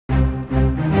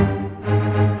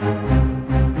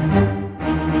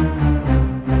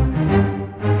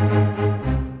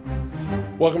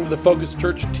Welcome to the Focus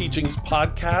Church Teachings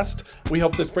podcast. We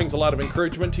hope this brings a lot of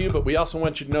encouragement to you, but we also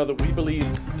want you to know that we believe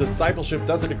discipleship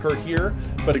doesn't occur here,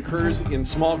 but occurs in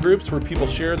small groups where people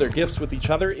share their gifts with each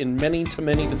other in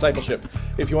many-to-many discipleship.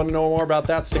 If you want to know more about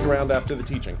that, stick around after the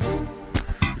teaching.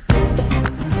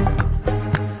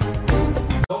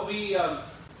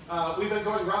 We've been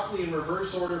going roughly in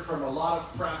reverse order from a lot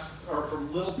of press, or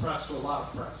from little press to a lot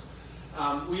of press.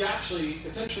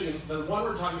 The one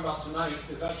we're talking about tonight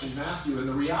is actually Matthew, and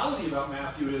the reality about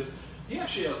Matthew is he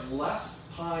actually has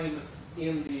less time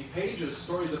in the pages,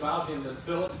 stories about him, than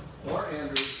Philip or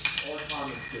Andrew or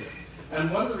Thomas did.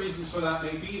 And one of the reasons for that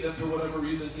may be that for whatever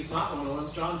reason he's not one of the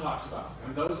ones John talks about.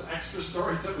 And those extra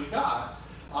stories that we got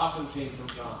often came from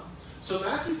John. So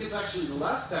Matthew gets actually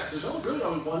less text. There's really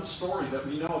only one story that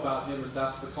we know about him, and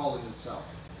that's the calling itself.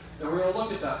 And we're going to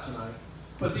look at that tonight.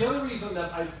 But the other reason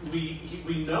that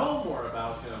we know more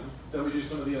about him than we do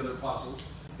some of the other apostles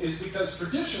is because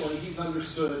traditionally he's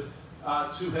understood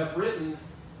to have written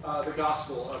the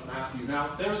Gospel of Matthew.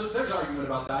 Now, there's argument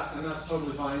about that, and that's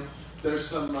totally fine. There's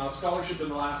some scholarship in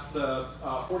the last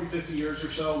 40, 50 years or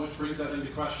so which brings that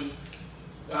into question.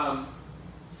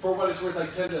 For what it's worth, I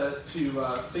tend to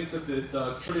think that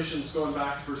the traditions going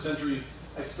back for centuries,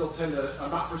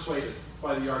 I'm not persuaded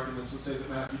by the arguments that say that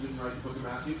Matthew didn't write the book of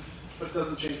Matthew. But it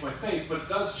doesn't change my faith, but it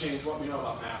does change what we know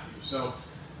about Matthew. So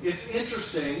it's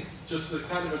interesting, just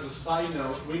kind of as a side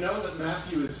note, we know that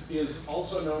Matthew is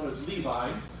also known as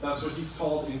Levi. That's what he's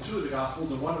called in two of the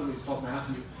Gospels, and one of them is called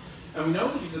Matthew. And we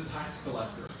know that he's a tax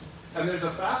collector. And there's a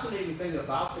fascinating thing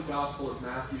about the Gospel of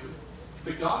Matthew.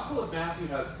 The Gospel of Matthew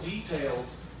has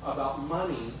details about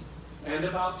money and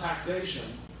about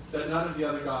taxation that none of the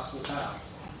other Gospels have.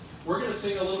 We're going to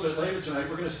sing a little bit later tonight.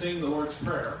 We're going to sing the Lord's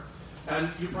Prayer.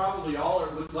 And you probably all are,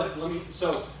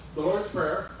 so the Lord's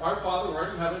Prayer, Our Father, who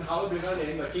art in heaven, hallowed be thy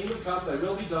name, thy kingdom come, thy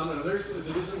will be done on earth as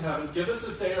it is in heaven. Give us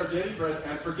this day our daily bread,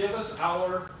 and forgive us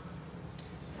our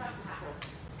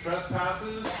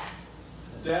trespasses,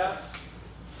 debts,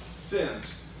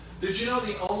 sins. Did you know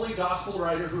the only gospel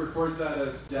writer who records that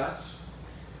as debts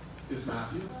is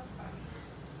Matthew?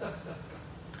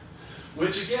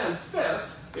 Which again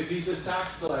fits if he's this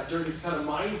tax collector and he's kind of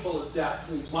mindful of debts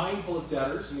and he's mindful of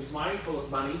debtors and he's mindful of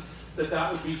money,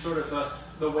 that would be sort of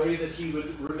the way that he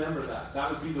would remember that. That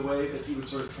would be the way that he would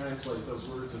sort of translate those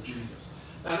words of Jesus.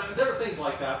 And there are things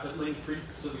like that link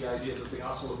credence to the idea that the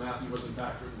Gospel of Matthew was in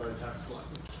fact written by a tax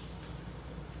collector.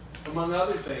 Among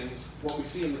other things, what we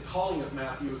see in the calling of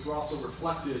Matthew is also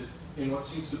reflected in what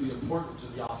seems to be important to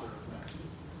the author of Matthew.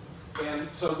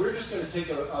 And so we're just going to take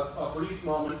a brief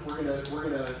moment. We're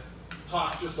going to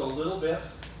talk just a little bit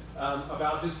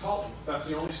about his calling. That's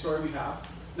the only story we have.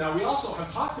 Now, we also have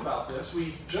talked about this.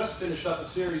 We just finished up a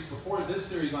series before this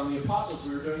series on the Apostles.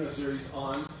 We were doing a series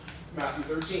on Matthew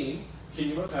 13,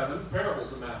 Kingdom of Heaven,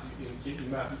 parables of Matthew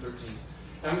in Matthew 13.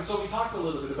 And so we talked a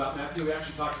little bit about Matthew. We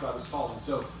actually talked about his calling.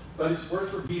 But it's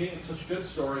worth repeating. It's such a good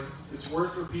story. It's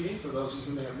worth repeating for those of you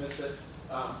who may have missed it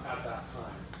at that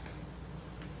time.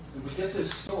 And we get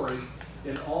this story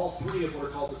in all three of what are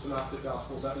called the Synoptic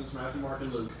Gospels. That means Matthew, Mark,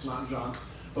 and Luke. It's not in John.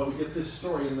 But we get this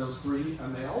story in those three,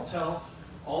 and they all tell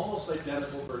almost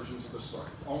identical versions of the story.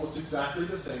 It's almost exactly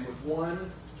the same, with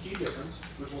one key difference,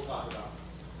 which we'll talk about.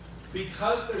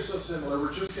 Because they're so similar,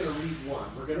 we're just going to read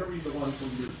one. We're going to read the one from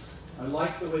Luke. I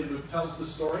like the way Luke tells the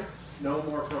story. No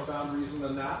more profound reason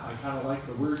than that. I kind of like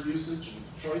the word usage and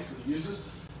the choice that he uses.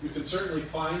 You can certainly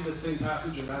find the same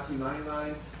passage in Matthew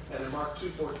 9:9 and in Mark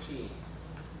 2:14.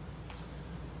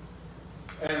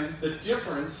 And the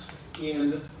difference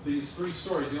in these three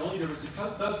stories, the only difference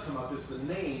that does come up is the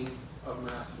name of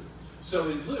Matthew. So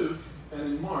in Luke and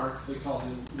in Mark, they call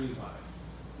him Levi.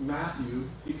 Matthew,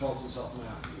 he calls himself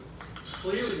Matthew. It's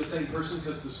clearly the same person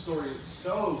because the story is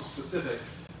so specific.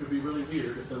 It would be really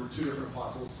weird if there were two different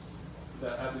apostles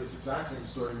that had this exact same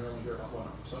story and we only hear about one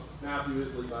of them. So Matthew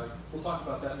is Levi. We'll talk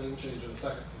about that name change in a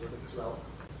second because I think it's relevant.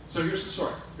 So here's the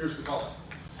story. Here's the calling.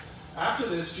 After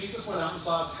this, Jesus went out and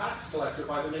saw a tax collector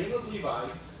by the name of Levi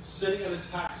sitting in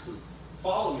his tax booth.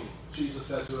 Follow me, Jesus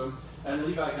said to him. And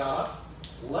Levi got up,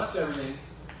 left everything,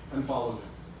 and followed him.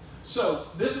 So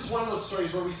this is one of those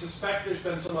stories where we suspect there's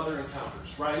been some other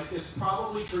encounters, right? It's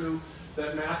probably true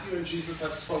that Matthew and Jesus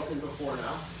have spoken before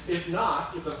now. If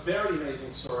not, it's a very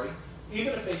amazing story.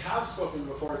 Even if they have spoken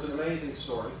before, it's an amazing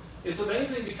story. It's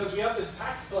amazing because we have this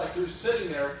tax collector sitting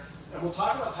there, and we'll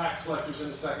talk about tax collectors in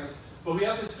a second, but we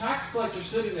have this tax collector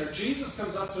sitting there. Jesus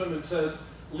comes up to him and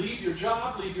says, leave your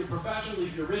job, leave your profession,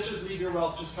 leave your riches, leave your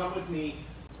wealth, just come with me.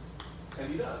 And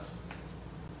he does.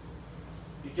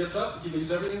 He gets up, he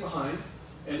leaves everything behind,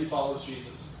 and he follows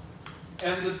Jesus.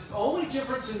 And the only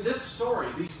difference in this story,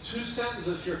 these two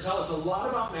sentences here tell us a lot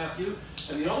about Matthew,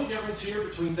 and the only difference here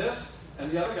between this and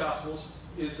the other Gospels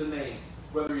is the name,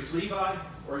 whether he's Levi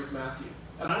or he's Matthew.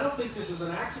 And I don't think this is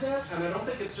an accident, and I don't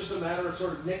think it's just a matter of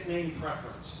sort of nickname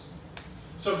preference.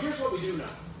 So here's what we do know.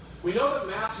 We know that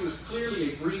Matthew is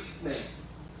clearly a Greek name.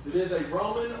 It is a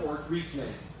Roman or Greek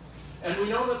name. And we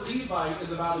know that Levi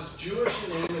is about as Jewish a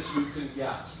name as you can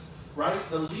get, right?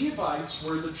 The Levites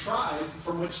were the tribe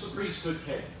from which the priesthood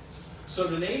came. So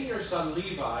to name your son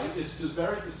Levi is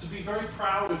to be very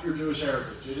proud of your Jewish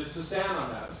heritage. It is to stand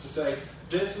on that. It's to say,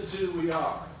 this is who we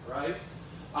are, right?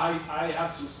 I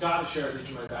have some Scottish heritage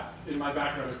in my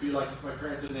background. It'd be like if my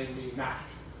parents had named me Mac,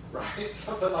 right?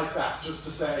 Something like that, just to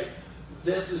say,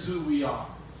 this is who we are.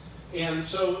 And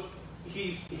so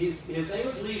his name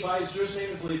is Levi, his Jewish name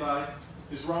is Levi,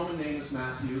 his Roman name is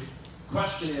Matthew.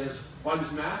 Question is, why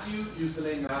does Matthew use the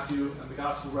name Matthew and the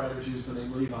gospel writers use the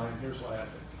name Levi? And here's why I think.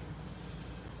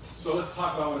 So let's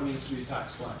talk about what it means to be a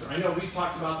tax collector. I know we've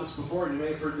talked about this before, and you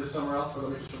may have heard this somewhere else, but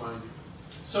let me just remind you.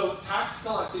 So tax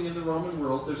collecting in the Roman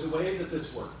world, there's a way that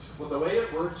this worked. Well, the way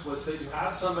it worked was that you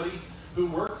had somebody who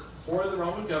worked for the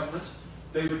Roman government.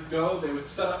 They would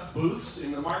set up booths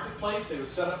in the marketplace, they would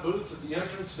set up booths at the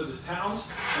entrance to the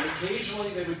towns, and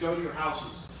occasionally they would go to your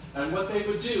houses. And what they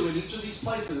would do in each of these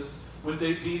places would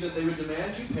be that they would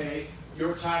demand you pay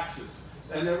your taxes.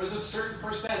 And there was a certain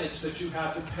percentage that you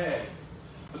had to pay.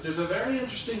 But there's a very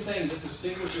interesting thing that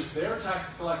distinguishes their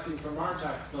tax collecting from our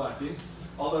tax collecting,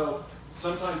 although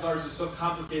sometimes ours is so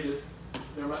complicated,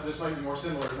 this might be more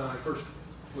similar than I first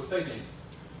was thinking.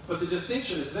 But the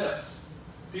distinction is this.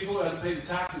 People who had to pay the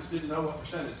taxes didn't know what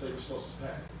percentage they were supposed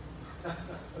to pay.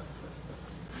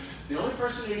 The only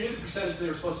person who knew the percentage they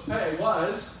were supposed to pay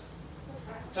was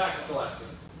the tax collector.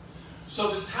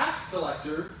 So the tax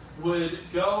collector would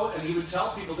go and he would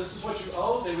tell people, this is what you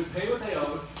owe, they would pay what they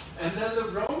owed, and then the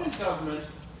Roman government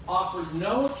offered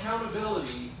no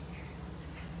accountability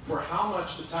for how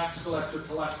much the tax collector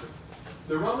collected.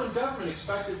 The Roman government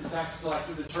expected the tax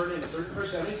collector to turn in a certain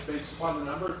percentage based upon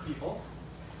the number of people.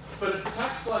 But if the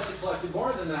tax collector collected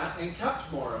more than that and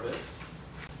kept more of it,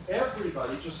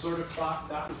 everybody just sort of thought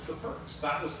that was the perks.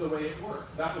 That was the way it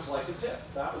worked. That was like a tip.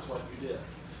 That was what you did.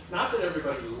 Not that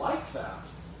everybody liked that,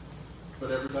 but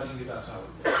everybody knew that's how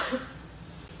it worked.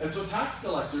 And so tax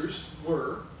collectors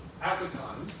were, as a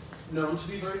kind, known to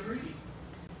be very greedy.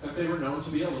 And they were known to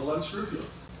be a little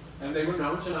unscrupulous. And they were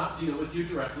known to not deal with you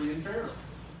directly and fairly.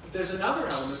 But there's another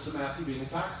element to Matthew being a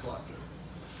tax collector.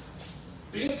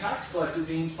 Being a tax collector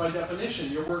means, by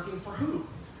definition, you're working for who?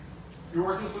 You're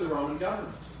working for the Roman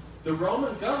government. The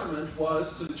Roman government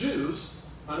was, to the Jews,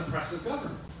 an oppressive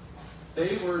government.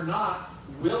 They were not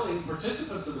willing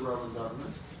participants of the Roman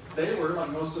government. They were, like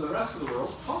most of the rest of the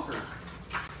world, conquered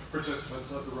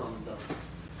participants of the Roman government.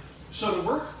 So to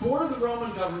work for the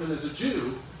Roman government as a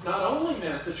Jew not only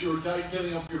meant that you were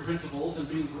giving up your principles and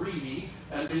being greedy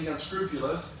and being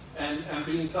unscrupulous and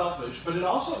being selfish, but it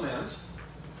also meant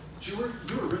you were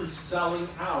really selling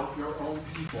out your own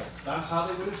people. That's how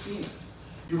they would have seen it.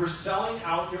 You were selling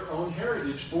out your own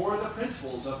heritage for the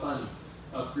principles of money,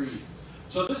 of greed.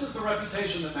 So this is the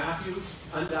reputation that Matthew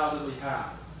undoubtedly had.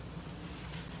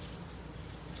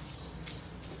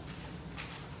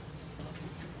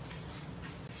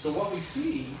 So what we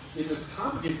see in this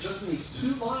complicated, just in these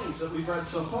 2 lines that we've read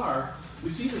so far, we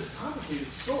see this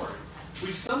complicated story.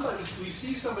 We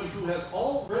see somebody who has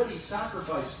already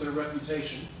sacrificed their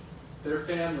reputation, their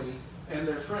family, and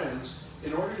their friends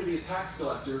in order to be a tax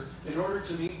collector, in order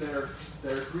to meet their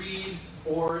greed,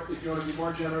 or if you want to be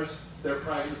more generous, their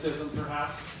pragmatism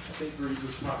perhaps. I think greed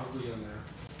was probably in there.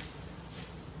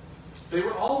 They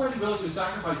were already willing to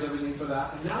sacrifice everything for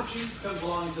that, and now Jesus comes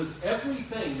along and says,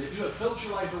 everything that you have built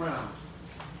your life around,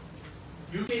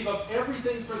 you gave up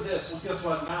everything for this. Well, guess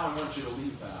what? Now I want you to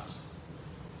leave that.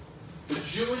 The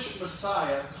Jewish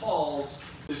Messiah calls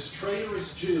this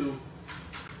traitorous Jew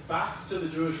back to the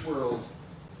Jewish world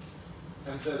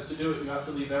and says to do it, you have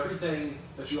to leave everything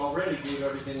that you already gave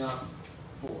everything up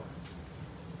for.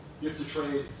 You have to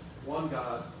trade one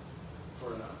God for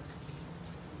another.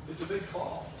 It's a big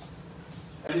call.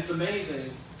 And it's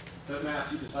amazing that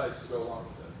Matthew decides to go along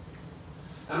with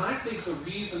it. And I think the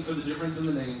reason for the difference in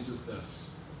the names is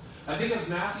this. I think as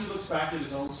Matthew looks back at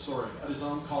his own story, at his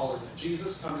own calling, at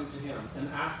Jesus coming to him and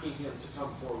asking him to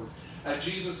come forward, at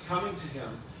Jesus coming to him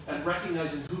and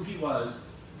recognizing who he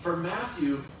was, for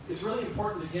Matthew, it's really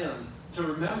important to him to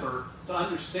remember, to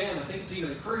understand, I think it's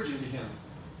even encouraging to him,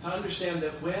 to understand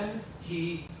that when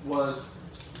he was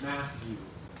Matthew,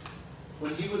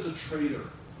 when he was a traitor,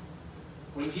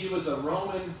 when he was a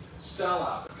Roman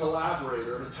sellout, a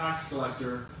collaborator, and a tax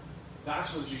collector,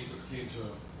 that's when Jesus came to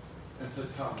him and said,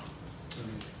 come to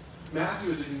me.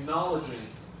 Matthew is acknowledging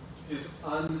his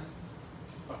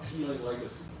unappealing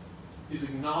legacy. He's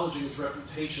acknowledging his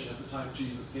reputation at the time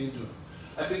Jesus came to him.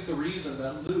 I think the reason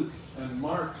that Luke and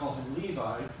Mark call him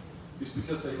Levi is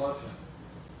because they love him,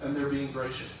 and they're being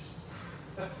gracious.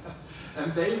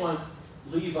 And they want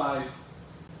Levi's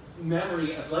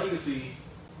memory and legacy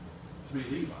to be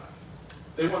Levi.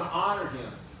 They want to honor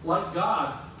him. Like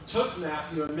God took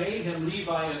Matthew and made him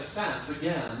Levi in a sense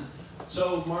again,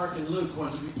 so Mark and Luke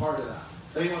want to be part of that.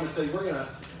 They want to say, we're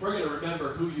going to remember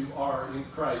who you are in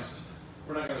Christ.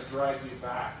 We're not going to drag you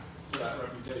back to that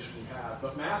reputation you had.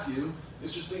 But Matthew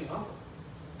is just being humble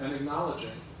and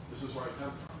acknowledging, this is where I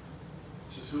come from.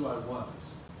 This is who I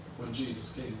was when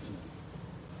Jesus came to me.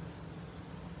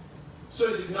 So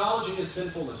he's acknowledging his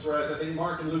sinfulness, whereas I think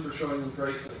Mark and Luke are showing him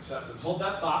grace and acceptance. Hold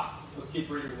that thought. Let's keep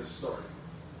reading this story.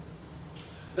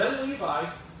 Then Levi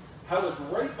held a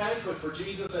great banquet for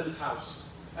Jesus at his house,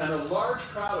 and a large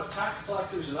crowd of tax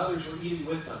collectors and others were eating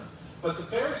with them. But the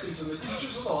Pharisees and the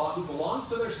teachers of the law who belonged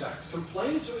to their sect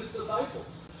complained to his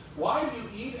disciples, "Why do you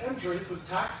eat and drink with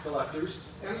tax collectors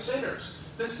and sinners?"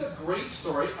 This is a great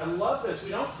story. I love this.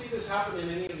 We don't see this happen in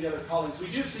any of the other callings. We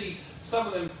do see some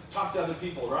of them talk to other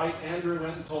people, right? Andrew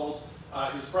went and told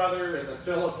his brother, and then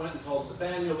Philip went and told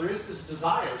Nathanael. There is this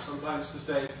desire sometimes to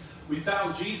say, we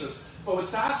found Jesus. But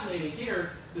what's fascinating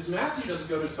here is Matthew doesn't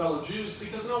go to his fellow Jews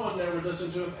because no one there would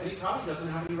listen to him, and he probably doesn't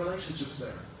have any relationships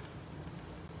there.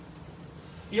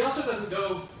 He also doesn't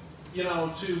go,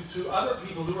 to other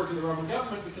people who work in the Roman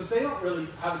government because they don't really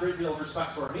have a great deal of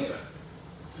respect for him either.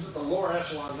 He's at the lower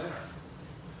echelon there.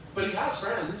 But he has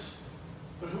friends.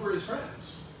 But who are his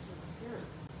friends?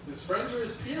 His friends are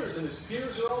his peers, and his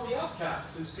peers are all the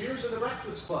outcasts. His peers are the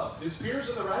Breakfast Club. His peers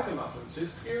are the ragamuffins.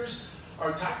 His peers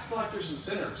are tax collectors and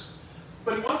sinners.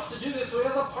 But he wants to do this, so he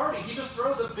has a party. He just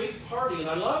throws a big party. And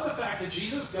I love the fact that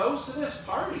Jesus goes to this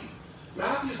party.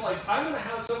 Matthew's like, I'm going to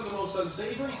have some of the most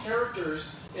unsavory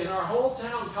characters in our whole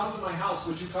town come to my house.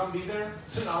 Would you come be there?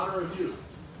 It's in honor of you.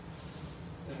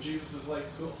 And Jesus is like,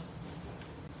 cool.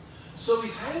 So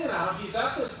he's hanging out. He's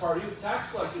at this party with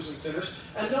tax collectors and sinners.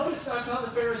 And notice that's how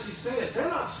the Pharisees say it. They're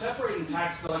not separating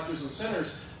tax collectors and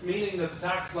sinners, meaning that the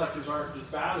tax collectors aren't as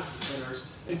bad as the sinners.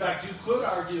 In fact, you could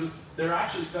argue they're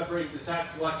actually separating the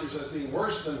tax collectors as being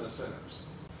worse than the sinners.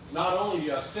 Not only do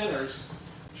you have sinners,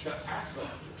 but you've got tax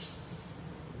collectors.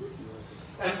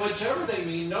 And whichever they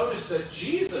mean, notice that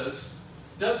Jesus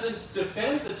doesn't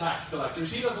defend the tax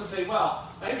collectors. He doesn't say, well,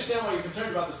 I understand why you're concerned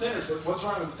about the sinners, but what's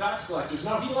wrong with the tax collectors?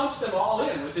 No, he lumps them all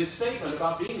in with his statement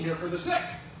about being here for the sick.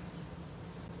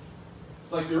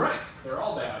 It's like, you're right, they're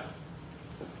all bad.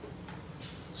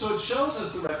 So it shows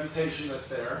us the reputation that's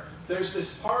there. There's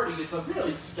this party. It's a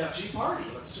really sketchy party.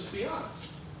 Let's just be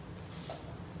honest.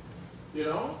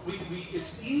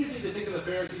 It's easy to think of the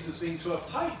Pharisees as being too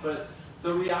uptight, but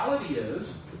the reality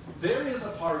is there is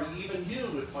a party even you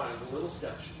would find a little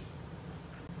sketchy.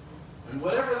 And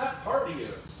whatever that party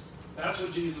is, that's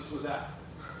what Jesus was at.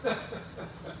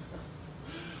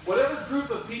 Whatever group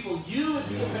of people you would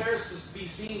be embarrassed to be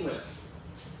seen with.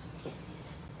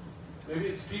 Maybe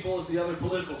it's people of the other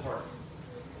political party.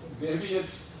 Maybe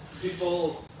it's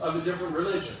people of a different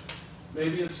religion.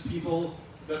 Maybe it's people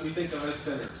that we think of as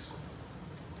sinners.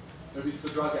 Maybe it's the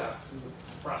drug addicts and the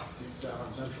prostitutes down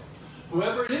on Central.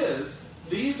 Whoever it is,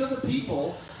 these are the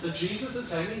people that Jesus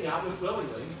is hanging out with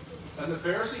willingly. And the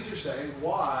Pharisees are saying,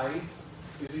 why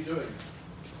is he doing it?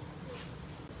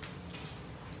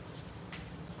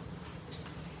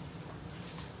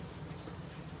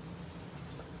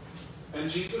 And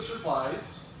Jesus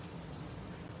replies,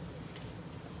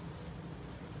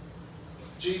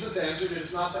 Jesus answered, it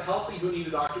is not the healthy who need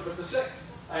a doctor, but the sick.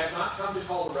 I have not come to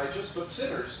call the righteous, but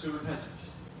sinners to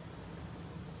repentance.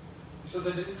 He says,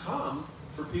 I didn't come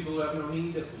for people who have no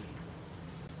need of me.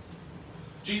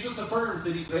 Jesus affirms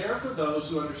that he's there for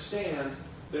those who understand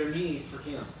their need for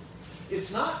him.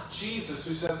 It's not Jesus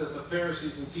who said that the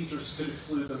Pharisees and teachers could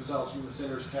exclude themselves from the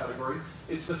sinners category.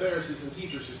 It's the Pharisees and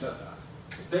teachers who said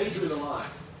that. They drew the line.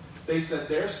 They said,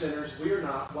 they're sinners, we're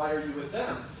not, why are you with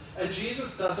them? And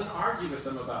Jesus doesn't argue with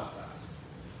them about that.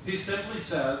 He simply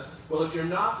says, well, if you're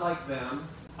not like them,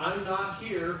 I'm not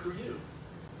here for you.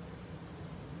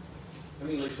 And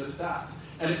he leaves it at that.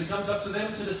 And it becomes up to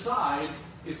them to decide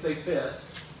if they fit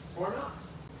or not.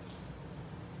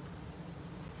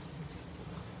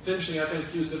 It's interesting, I've been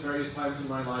accused at various times in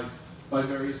my life by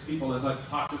various people as I've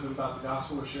talked with them about the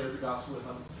gospel or shared the gospel with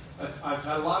them. I've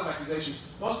had a lot of accusations,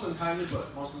 most of them kindly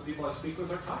put. Most of the people I speak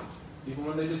with are kind, even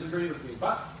when they disagree with me,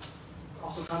 but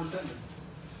also condescending.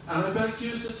 And I've been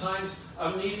accused at times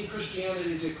of needing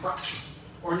Christianity as a crutch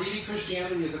or needy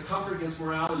Christianity as a comfort against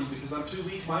morality because I'm too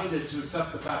weak-minded to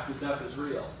accept the fact that death is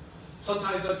real.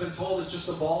 Sometimes I've been told it's just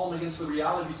a balm against the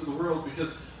realities of the world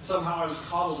because somehow I was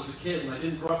coddled as a kid and I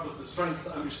didn't grow up with the strength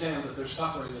to understand that there's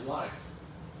suffering in life.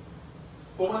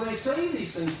 But when they say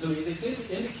these things to me, they seem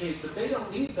to indicate that they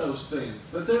don't need those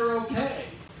things, that they're okay,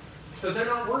 that they're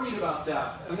not worried about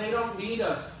death, and they don't need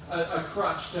a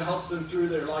crutch to help them through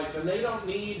their life, and they don't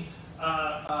need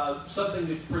something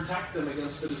to protect them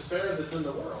against the despair that's in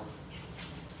the world.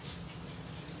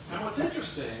 And what's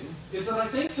interesting is that I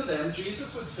think to them,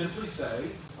 Jesus would simply say,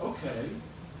 okay,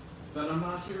 then I'm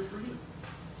not here for you.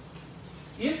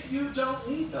 If you don't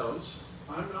need those,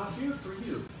 I'm not here for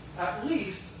you. At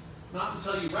least, not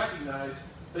until you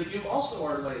recognize that you also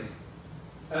are lame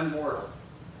and mortal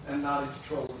and not in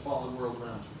control of the fallen world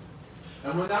around you.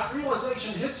 And when that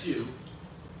realization hits you,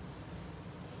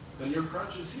 then your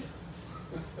crutch is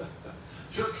here.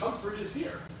 Your comfort is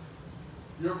here.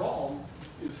 Your balm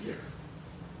is here.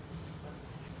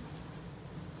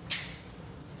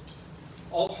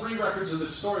 All three records of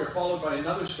this story are followed by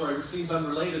another story which seems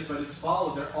unrelated, but it's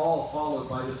followed. They're all followed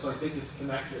by this, so I think it's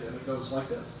connected, and it goes like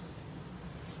this.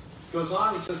 It goes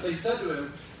on, he says, they said to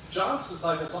him, John's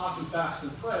disciples often fast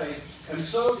and pray, and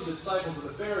so do the disciples of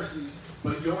the Pharisees,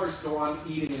 but yours go on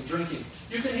eating and drinking.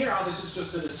 You can hear how this is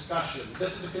just a discussion.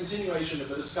 This is a continuation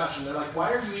of a discussion. They're like,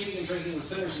 why are you eating and drinking with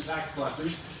sinners and tax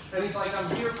collectors? And he's like,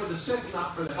 I'm here for the sick,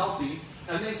 not for the healthy.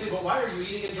 And they say, well, why are you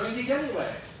eating and drinking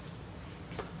anyway?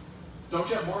 Don't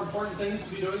you have more important things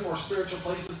to be doing, more spiritual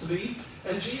places to be?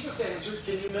 And Jesus answered,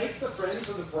 can you make the friends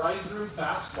of the bridegroom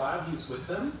fast while he's with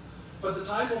them? But the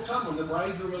time will come when the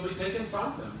bridegroom will be taken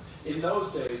from them. In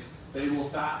those days, they will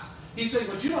fast. He's saying,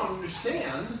 what you don't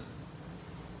understand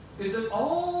is that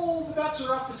all the bets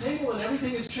are off the table and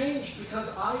everything has changed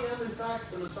because I am, in fact,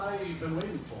 the Messiah you've been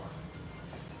waiting for.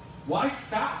 Why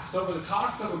fast over the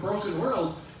cost of a broken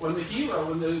world when the hero,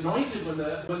 when the anointed, when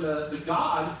the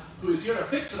God who is here to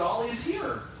fix it all is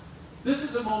here? This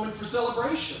is a moment for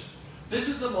celebration. This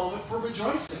is a moment for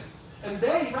rejoicing. And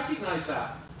they recognize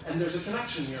that. And there's a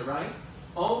connection here, right?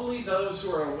 Only those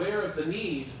who are aware of the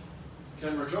need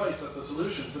can rejoice at the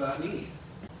solution for that need.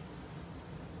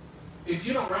 If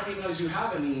you don't recognize you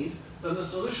have a need, then the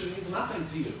solution means nothing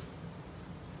to you.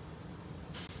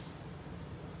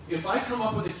 If I come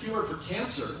up with a cure for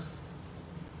cancer,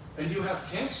 and you have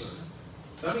cancer,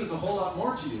 that means a whole lot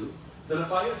more to you than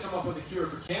if I come up with a cure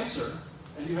for cancer,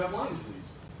 and you have Lyme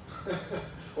disease.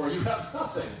 Or you have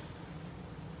nothing.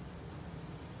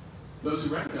 Those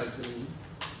who recognize the need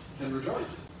can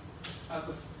rejoice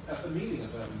at the meeting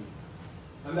of that need.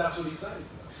 And that's what he's saying to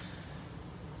them.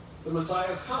 The Messiah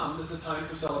has come. This is a time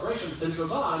for celebration. But then he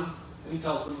goes on, and he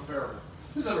tells them a parable.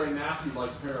 This is a very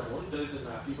Matthew-like parable. It is in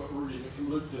Matthew, but we're reading it from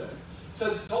Luke today. It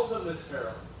says, he told them this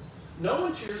parable. No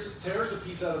one tears a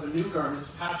piece out of a new garment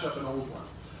to patch up an old one.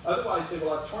 Otherwise, they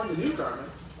will have torn the new garment,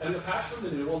 and the patch from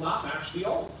the new will not match the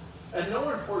old. And no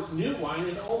one pours new wine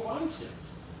into old wineskins.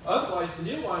 Otherwise, the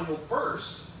new wine will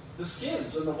burst the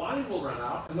skins, and the wine will run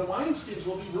out, and the wineskins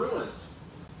will be ruined.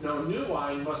 No, new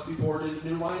wine must be poured into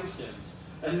new wineskins.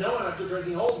 And no one, after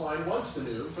drinking old wine, wants the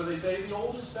new, for they say the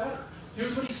old is better.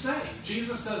 Here's what he's saying.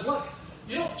 Jesus says, look,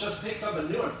 you don't just take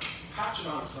something new and patch it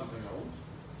onto something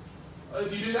old.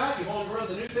 If you do that, you've only ruined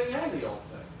the new thing and the old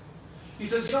thing. He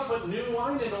says you don't put new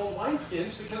wine in old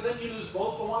wineskins because then you lose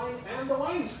both the wine and the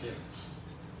wineskins.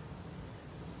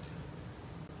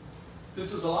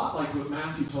 This is a lot like what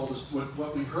Matthew told us,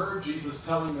 what we heard Jesus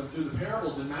telling them through the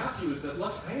parables in Matthew is that,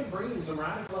 look, I am bringing some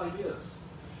radical ideas.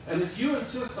 And if you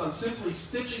insist on simply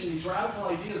stitching these radical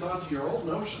ideas onto your old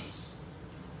notions,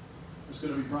 there's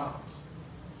going to be problems.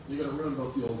 You're going to ruin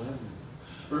both the old and the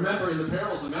new. Remember, in the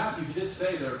parables of Matthew, he did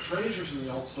say there are treasures in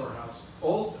the old storehouse.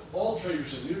 Old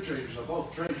treasures and new treasures are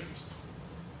both treasures.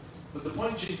 But the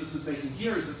point Jesus is making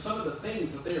here is that some of the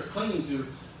things that they are clinging to,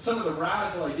 some of the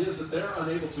radical ideas that they're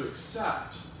unable to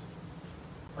accept,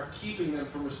 are keeping them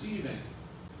from receiving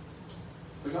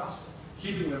the gospel,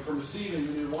 keeping them from receiving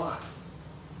the new wine.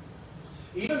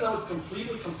 Even though it's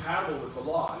completely compatible with the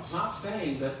law, it's not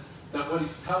saying that what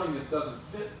he's telling them doesn't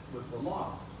fit with the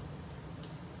law.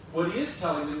 What he is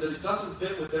telling them that it doesn't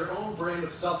fit with their own brand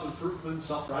of self-improvement and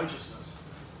self-righteousness.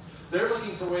 They're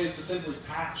looking for ways to simply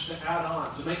patch, to add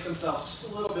on, to make themselves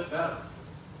just a little bit better.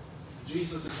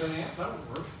 Jesus is saying, that won't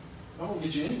work. That won't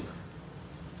get you anywhere.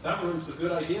 That ruins the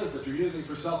good ideas that you're using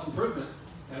for self-improvement,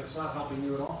 and it's not helping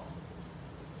you at all.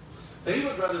 They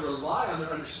would rather rely on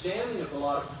their understanding of the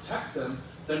law to protect them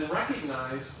than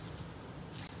recognize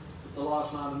that the law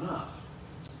is not enough.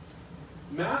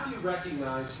 Matthew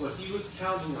recognized what he was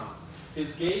counting on,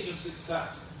 his gauge of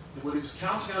success, what he was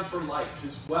counting on for life,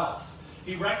 his wealth,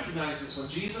 He recognizes when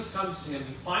Jesus comes to him,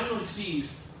 he finally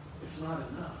sees it's not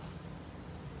enough.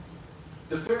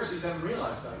 The Pharisees haven't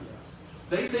realized that yet.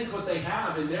 They think what they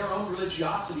have in their own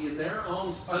religiosity, in their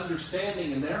own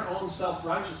understanding, in their own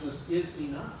self-righteousness is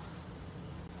enough.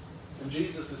 And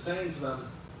Jesus is saying to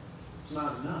them, it's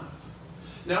not enough.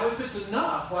 Now, if it's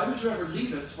enough, why would you ever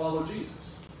leave it to follow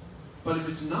Jesus? But if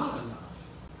it's not enough,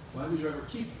 why would you ever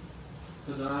keep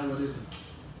it to deny what isn't?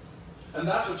 And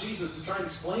that's what Jesus is trying to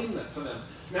explain that to them.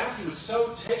 Matthew was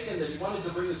so taken that he wanted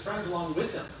to bring his friends along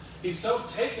with him. He's so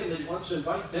taken that he wants to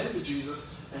invite them to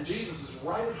Jesus, and Jesus is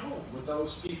right at home with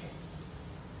those people.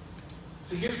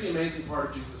 See, here's the amazing part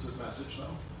of Jesus' message,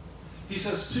 though. He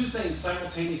says two things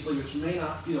simultaneously which may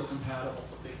not feel compatible,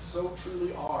 but they so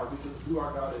truly are because of who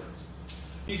our God is.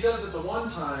 He says at the one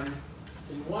time,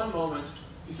 in one moment,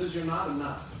 he says, you're not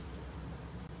enough.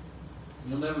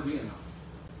 You'll never be enough.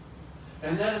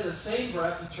 And then in the same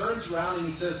breath, he turns around and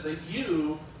he says that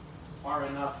you are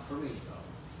enough for me, though.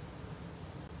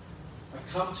 I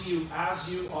come to you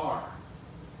as you are.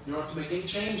 You don't have to make any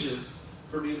changes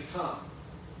for me to come.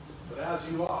 But as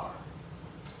you are,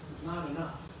 it's not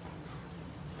enough.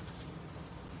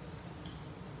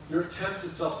 Your attempts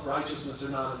at self-righteousness are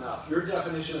not enough. Your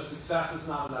definition of success is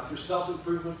not enough. Your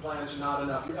self-improvement plans are not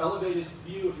enough. Your elevated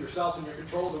view of yourself and your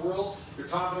control of the world, your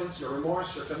confidence, your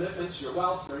remorse, your commitments, your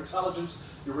wealth, your intelligence,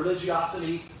 your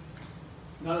religiosity,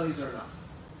 none of these are enough.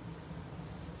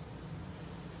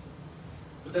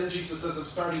 But then Jesus says, I'm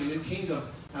starting a new kingdom,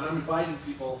 and I'm inviting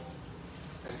people,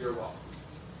 and you're welcome.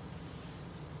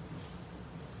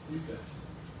 You fit.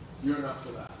 You're enough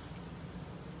for that.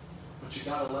 But you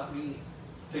got to let me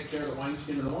take care of the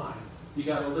wineskin and the wine. You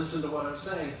got to listen to what I'm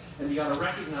saying, and you got to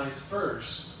recognize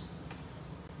first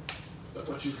that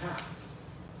what you have,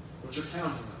 what you're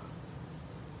counting on,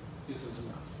 isn't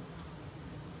enough.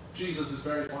 Jesus is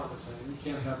very fond of saying, you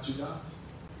can't have two gods.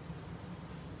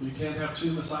 You can't have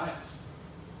two messiahs.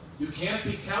 You can't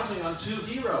be counting on two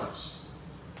heroes.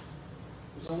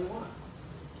 There's only one.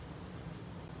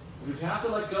 And if you have to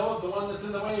let go of the one that's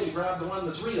in the way and grab the one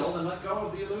that's real, then let go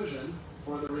of the illusion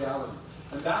for the reality.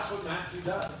 And that's what Matthew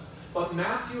does. But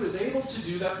Matthew is able to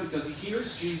do that because he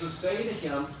hears Jesus say to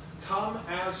him, come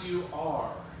as you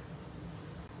are.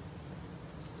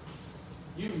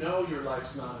 You know your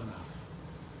life's not enough.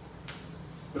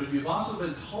 But if you've also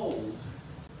been told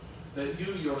that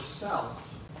you yourself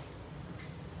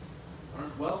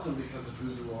aren't welcome because of who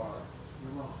you are,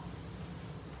 you're wrong.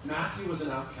 Matthew was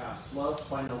an outcast, loved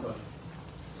by nobody.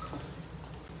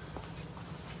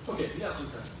 Okay, he had some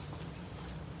friends.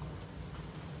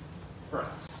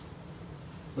 Perhaps.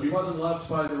 But he wasn't loved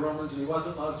by the Romans, and he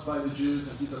wasn't loved by the Jews,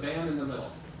 and he's a man in the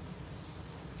middle.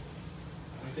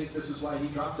 And I think this is why he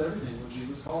dropped everything when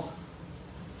Jesus called him.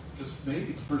 Because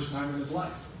maybe the first time in his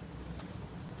life,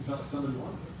 he felt like somebody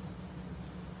wanted him.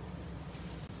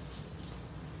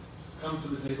 Just come to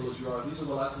the table as you are. These are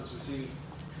the lessons we see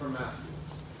from Matthew.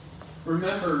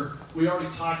 Remember, we already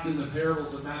talked in the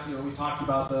parables of Matthew, and we talked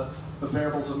about the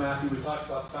parables of Matthew. We talked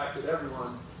about the fact that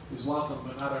everyone is welcome,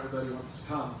 but not everybody wants to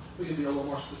come. We can be a little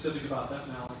more specific about that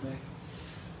now, I think.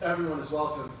 Everyone is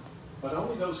welcome, but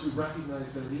only those who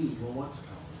recognize their need will want to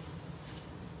come.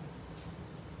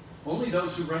 Only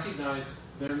those who recognize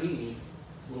their need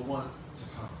will want to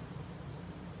come.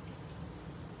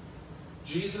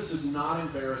 Jesus is not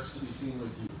embarrassed to be seen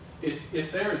with you.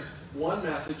 If there's one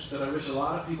message that I wish a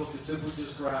lot of people could simply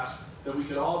just grasp, that we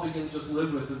could all begin to just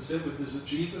live with and sit with, is that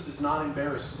Jesus is not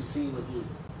embarrassed to be seen with you.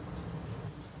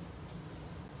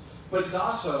 But he's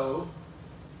also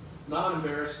not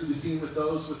embarrassed to be seen with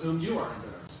those with whom you are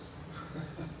embarrassed.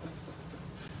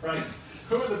 Right?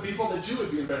 Who are the people that you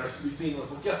would be embarrassed to be seen with?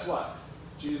 Well, guess what?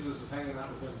 Jesus is hanging out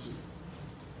with them too.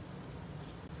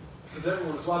 Because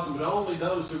everyone is welcome, but only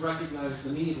those who recognize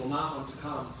the need will not want to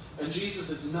come. And Jesus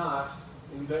is not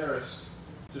embarrassed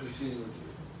to be seen with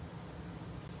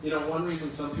you. You know, one reason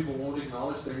some people won't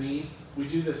acknowledge their need, we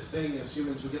do this thing as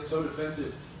humans, we get so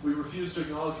defensive, we refuse to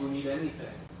acknowledge we need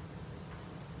anything.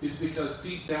 It's because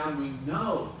deep down we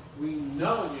know we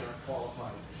aren't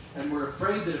qualified. And we're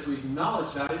afraid that if we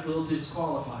acknowledge that, it will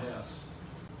disqualify us.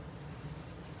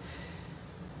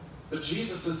 But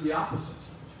Jesus is the opposite.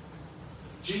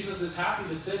 Jesus is happy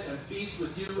to sit and feast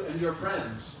with you and your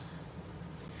friends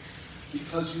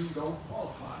because you don't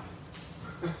qualify.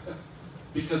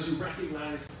 Because you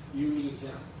recognize you need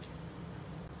him.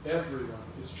 Everyone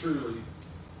is truly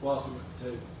welcome at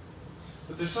the table.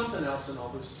 But there's something else in all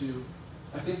this too.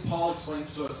 I think Paul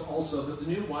explains to us also that the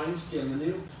new wineskin,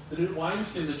 the new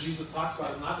wineskin that Jesus talks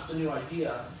about is not just a new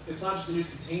idea. It's not just a new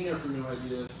container for new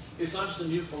ideas. It's not just a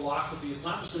new philosophy. It's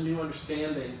not just a new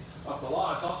understanding of the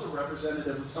law. It's also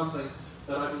representative of something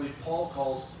that I believe Paul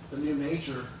calls the new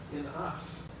nature in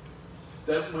us.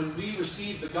 That when we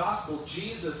receive the gospel,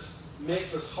 Jesus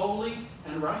makes us holy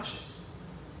and righteous.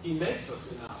 He makes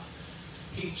us enough.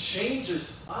 He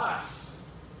changes us.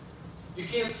 You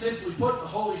can't simply put the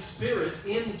Holy Spirit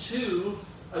into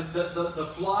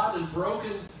the flawed and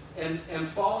broken and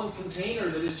fallen container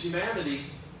that is humanity.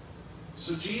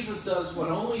 So Jesus does what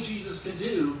only Jesus can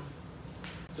do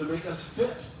to make us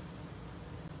fit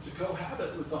to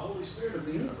cohabit with the Holy Spirit of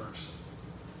the universe.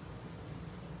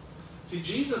 See,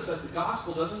 Jesus at the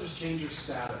gospel doesn't just change your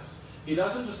status. He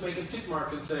doesn't just make a tick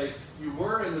mark and say, you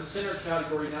were in the sinner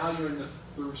category, now you're in the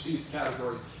received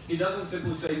category. He doesn't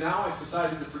simply say, now I've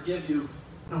decided to forgive you.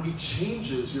 No, he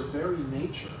changes your very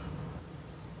nature.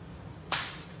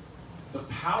 The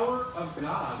power of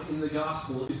God in the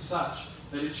gospel is such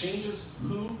that it changes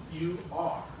who you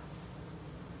are.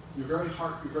 Your very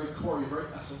heart, your very core, your very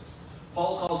essence.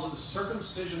 Paul calls it the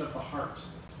circumcision of the heart.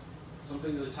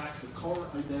 Something that attacks the core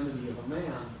identity of a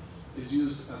man is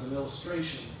used as an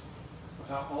illustration of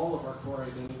how all of our core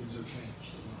identities are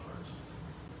changed in the heart.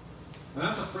 And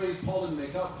that's a phrase Paul didn't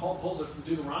make up. Paul pulls it from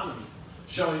Deuteronomy,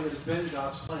 showing that it's been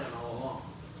God's plan all along.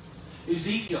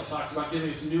 Ezekiel talks about giving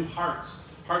us new hearts,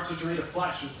 hearts which are made of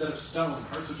flesh instead of stone,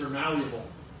 hearts which are malleable,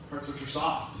 hearts which are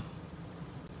soft.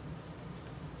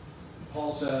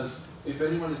 Paul says, if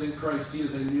anyone is in Christ, he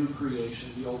is a new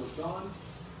creation. The old is gone,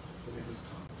 the new has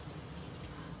come.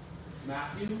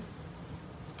 Matthew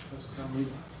has become Levi.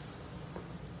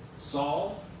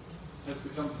 Saul has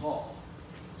become Paul.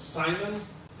 Simon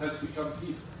has become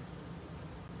Peter.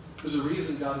 There's a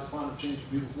reason God is fond of changing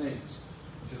people's names,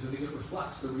 because I think it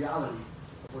reflects the reality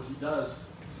of what he does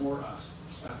for us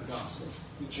at the gospel.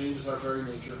 He changes our very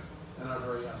nature and our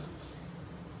very essence.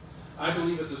 I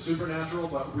believe it's a supernatural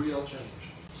but real change.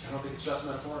 I don't think it's just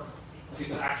metaphorical. I think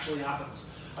it actually happens.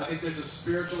 I think there's a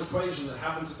spiritual equation that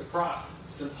happens at the cross.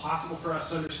 It's impossible for us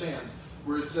to understand,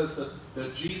 where it says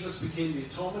that Jesus became the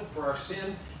atonement for our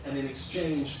sin, and in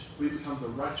exchange, we become the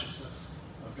righteousness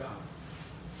of God.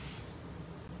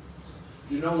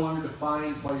 You're no longer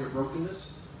defined by your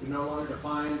brokenness. You're no longer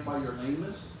defined by your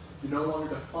lameness. You're no longer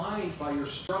defined by your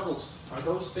struggles. Are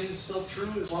those things still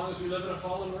true as long as we live in a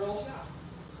fallen world?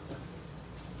 Yeah.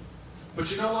 But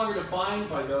you're no longer defined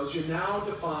by those. You're now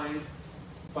defined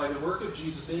by the work of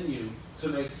Jesus in you to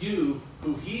make you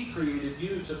who he created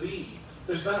you to be.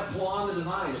 There's been a flaw in the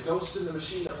design, a ghost in the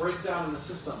machine, a breakdown in the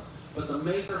system. But the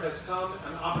Maker has come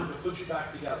and offered to put you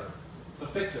back together, to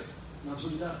fix it. And that's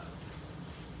what he does.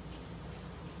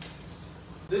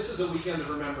 This is a weekend of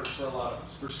remembrance for a lot of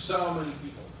us, for so many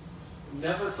people.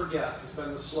 Never forget has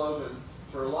been the slogan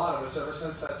for a lot of us ever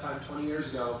since that time 20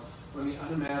 years ago when the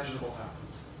unimaginable happened.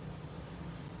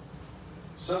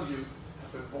 Some of you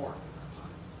have been born at that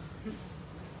time.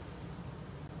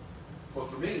 But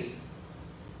for me,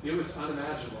 it was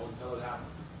unimaginable until it happened.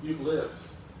 You've lived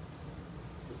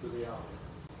with the reality.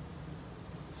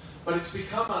 But it's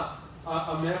become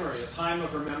a memory, a time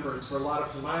of remembrance for a lot of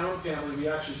us. In my own family, we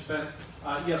actually spent,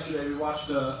 yesterday we watched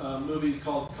a movie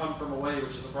called Come From Away,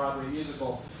 which is a Broadway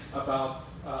musical about,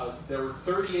 there were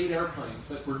 38 airplanes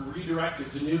that were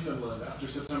redirected to Newfoundland after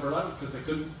September 11th because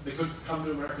they couldn't come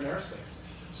to American airspace.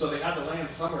 So they had to land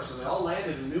somewhere. So they all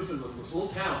landed in Newfoundland, this little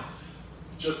town,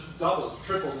 just doubled,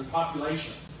 tripled in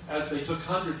population as they took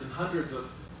hundreds and hundreds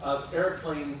of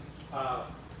airplane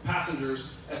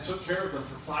passengers and took care of them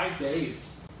for 5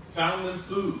 days. Found them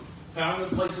food, found them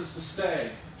places to stay,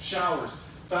 showers,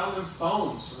 found them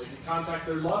phones so they could contact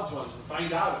their loved ones and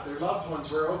find out if their loved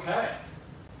ones were okay.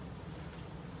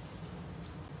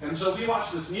 And so we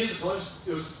watched this musical.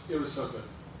 It was so good,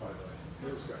 by the way.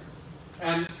 It was great.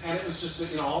 And it was just,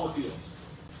 all the feels.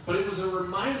 But it was a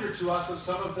reminder to us of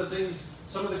some of the things,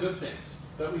 some of the good things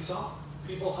that we saw.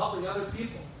 People helping other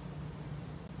people.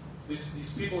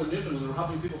 These people in Newfoundland were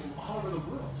helping people from all over the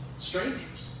world.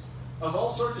 Strangers. Of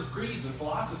all sorts of creeds and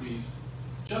philosophies,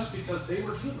 just because they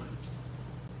were human.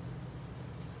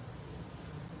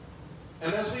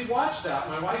 And as we watched that,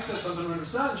 my wife said something to her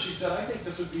son. She said, I think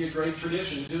this would be a great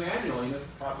tradition to do annually, and it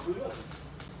probably would.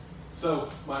 So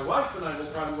my wife and I will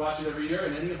probably watch it every year,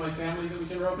 and any of my family that we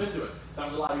can rope into it. That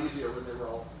was a lot easier when they were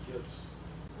all kids.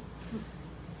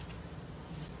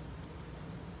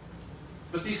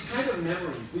 But these kind of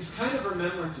memories, these kind of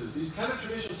remembrances, these kind of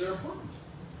traditions are important.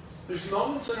 There's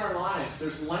moments in our lives,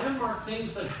 there's landmark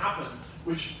things that happen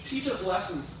which teach us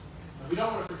lessons. And we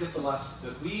don't want to forget the lessons,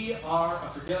 that we are a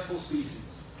forgetful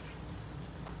species.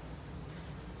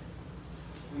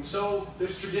 And so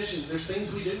there's traditions, there's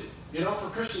things we do. For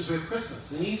Christians we have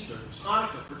Christmas and Easter, there's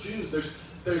Hanukkah. For Jews,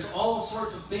 there's all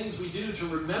sorts of things we do to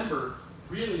remember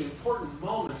really important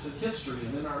moments in history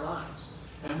and in our lives.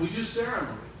 And we do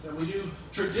ceremonies, and we do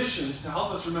traditions to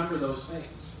help us remember those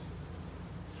things.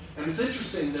 And it's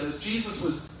interesting that as Jesus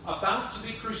was about to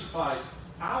be crucified,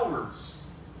 hours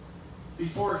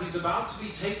before he's about to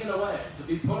be taken away, to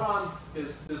be put on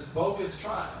this bogus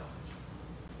trial,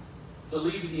 to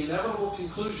lead to the inevitable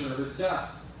conclusion of his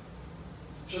death,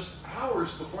 just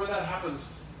hours before that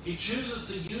happens, he chooses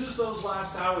to use those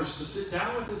last hours to sit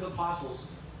down with his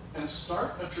apostles and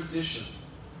start a tradition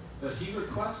that he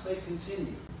requests they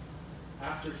continue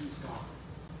after he's gone.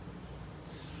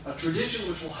 A tradition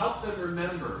which will help them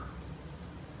remember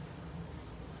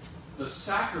the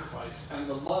sacrifice and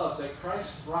the love that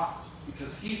Christ brought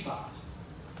because he thought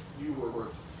you were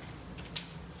worth it.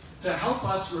 To help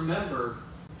us remember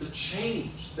the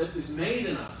change that is made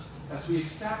in us as we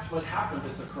accept what happened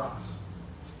at the cross.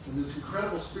 And this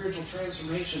incredible spiritual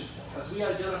transformation, as we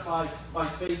identify by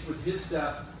faith with his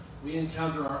death, we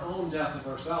encounter our own death of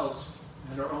ourselves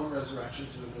and our own resurrection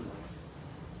to a new life.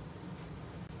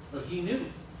 But he knew.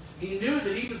 He knew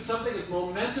that even something as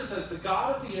momentous as the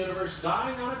God of the universe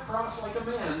dying on a cross like a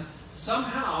man,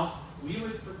 somehow we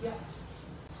would forget.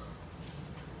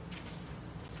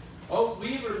 Oh,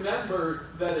 we remember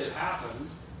that it happened.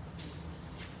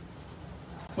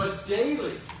 But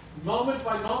daily, moment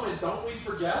by moment, don't we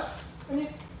forget? I mean,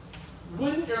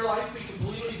 wouldn't your life be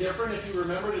completely different if you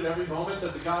remembered at every moment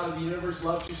that the God of the universe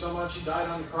loved you so much, he died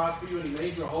on the cross for you, and he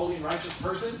made you a holy and righteous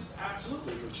person?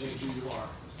 Absolutely, it would change who you are.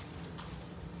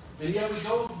 And yet we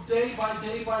go day by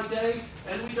day by day,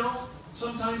 and we don't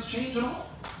sometimes change at all.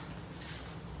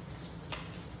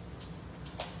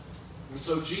 And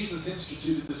so Jesus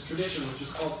instituted this tradition, which is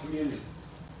called communion.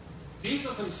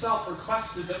 Jesus himself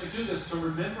requested that we do this to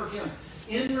remember him.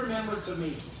 In remembrance of me,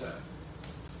 he said.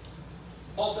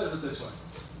 Paul says it this way.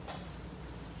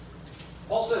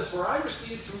 Paul says, "For I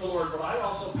received from the Lord what I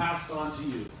also passed on to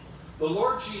you. The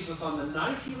Lord Jesus, on the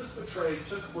night he was betrayed,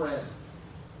 took bread.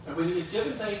 And when he had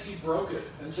given thanks, he broke it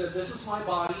and said, 'This is my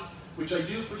body, which I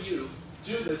do for you.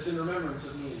 Do this in remembrance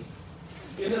of me.'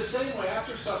 In the same way,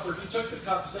 after supper, he took the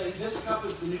cup, saying, 'This cup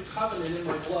is the new covenant in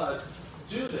my blood.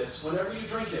 Do this whenever you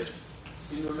drink it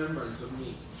in remembrance of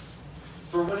me.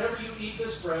 For whenever you eat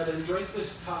this bread and drink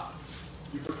this cup,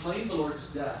 you proclaim the Lord's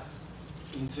death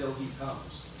until he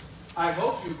comes.'" I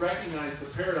hope you recognize the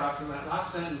paradox in that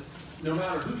last sentence, no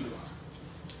matter who you are.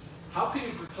 How can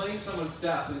you proclaim someone's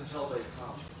death until they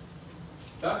come?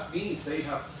 That means they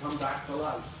have come back to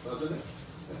life, doesn't it?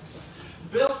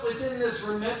 Built within this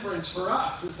remembrance for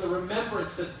us is the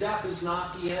remembrance that death is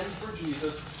not the end for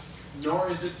Jesus, nor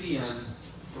is it the end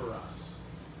for us.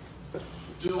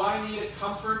 Do I need a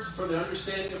comfort for the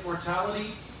understanding of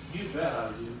mortality? You bet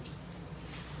I do.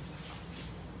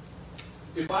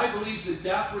 If I believed that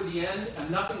death were the end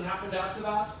and nothing happened after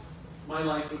that, my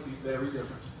life would be very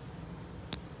different.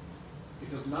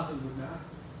 Because nothing would matter.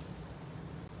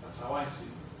 That's how I see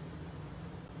it.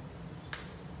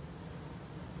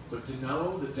 But to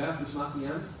know that death is not the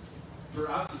end, for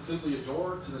us it's simply a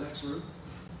door to the next room,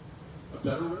 a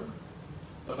better room,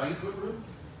 a banquet room,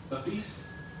 a feast.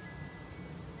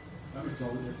 That makes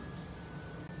all the difference.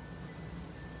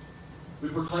 We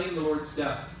proclaim the Lord's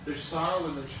death. There's sorrow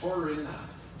and there's horror in that,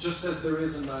 just as there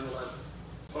is in 9/11.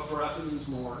 But for us it means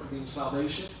more. It means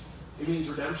salvation. It means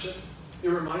redemption. It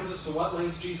reminds us to what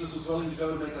lengths Jesus was willing to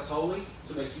go to make us holy,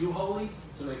 to make you holy,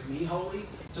 to make me holy,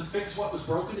 to fix what was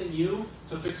broken in you,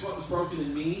 to fix what was broken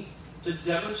in me, to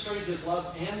demonstrate his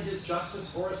love and his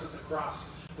justice for us at the cross.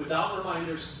 Without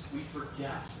reminders, we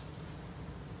forget.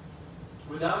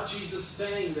 Without Jesus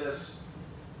saying this,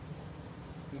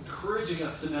 encouraging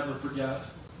us to never forget,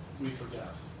 we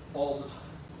forget all the time.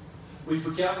 We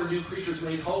forget we're new creatures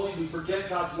made holy. We forget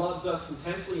God loves us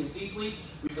intensely and deeply.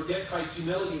 We forget Christ's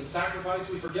humility and sacrifice.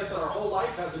 We forget that our whole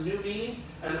life has a new meaning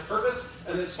and a purpose,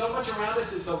 and that so much around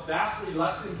us is so vastly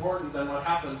less important than what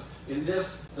happened in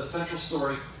this, the central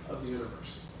story of the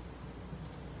universe.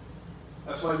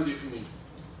 That's why we do communion.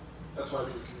 That's why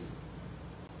we do communion.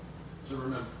 To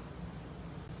remember.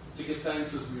 To give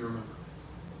thanks as we remember.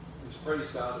 And to praise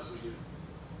God as we do.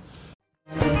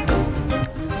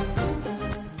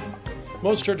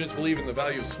 Most churches believe in the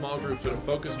value of small groups, but at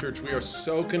Focus Church, we are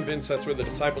so convinced that's where the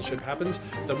discipleship happens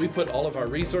that we put all of our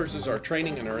resources, our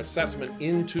training, and our assessment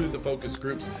into the focus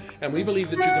groups. And we believe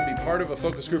that you can be part of a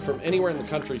focus group from anywhere in the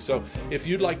country. So if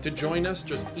you'd like to join us,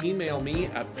 just email me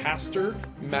at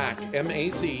pastormac,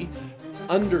 M-A-C,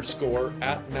 _@mac.com,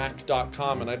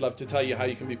 and I'd love to tell you how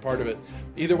you can be part of it.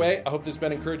 Either way, I hope this has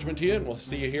been encouragement to you, and we'll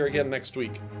see you here again next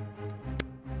week.